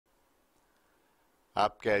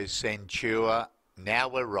Up goes Centura. Now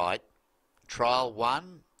we're right. Trial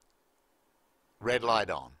 1. Red light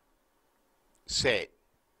on. Set.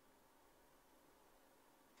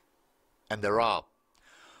 And they're up.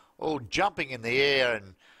 All jumping in the air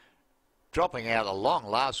and dropping out a long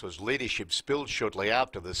last was Leadership Spill shortly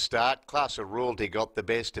after the start. Class of Royalty got the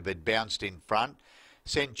best of it, bounced in front.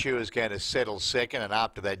 Centura's going to settle second, and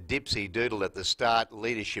after that dipsy doodle at the start,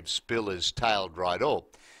 Leadership Spill is tailed right off.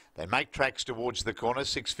 They make tracks towards the corner,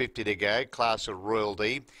 6:50 to go. Class of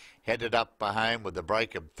Royalty headed up for home with a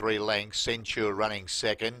break of 3 lengths. Centura running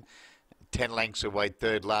second, 10 lengths away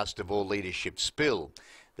third, last of all Leadership Spill.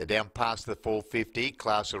 They're down past the 450.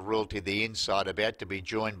 Class of Royalty the inside, about to be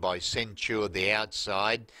joined by Centura the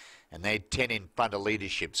outside, and they're 10 in front of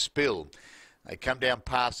Leadership Spill. They come down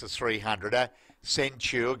past the 300er.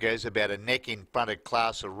 Centura goes about a neck in front of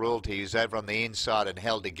Class of Royalty, who's over on the inside and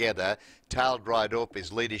held together. Tailed right off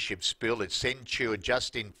is Leadership Spill. It's Centura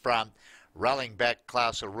just in front. Rolling back,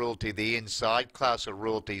 Class of Royalty the inside. Class of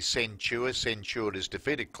Royalty Centura. Centura has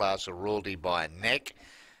defeated Class of Royalty by a neck.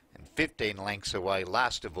 And 15 lengths away,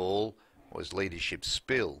 last of all, was Leadership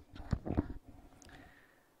Spill.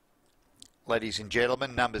 Ladies and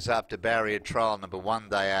gentlemen, numbers after barrier trial number 1,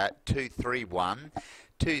 they are 231.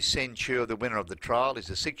 2 Centura, the winner of the trial, is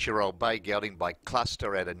a 6-year-old bay gelding by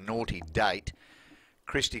Cluster at a naughty date.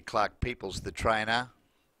 Christy Clark Peoples, the trainer.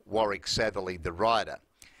 Warwick Satherley, the rider.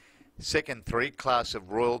 Second 3, Class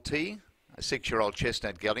of Royalty, a 6-year-old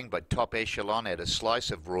chestnut gelding by Top Echelon at a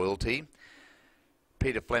Slice of Royalty.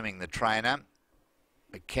 Peter Fleming, the trainer.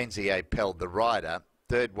 Mackenzie Appel, the rider.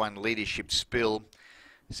 Third one, Leadership Spill,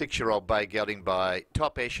 6-year-old bay gelding by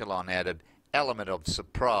Top Echelon out of Element of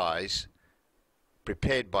Surprise.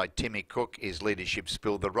 Prepared by Timmy Cook is Leadership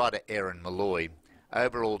Spill, the rider Aaron Malloy.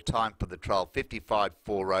 Overall time for the trial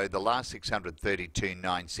 55.40. The last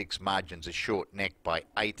 632.96. Margins are short neck by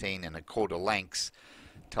 18 1/4 lengths.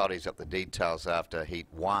 Tidies up the details after heat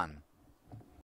 1.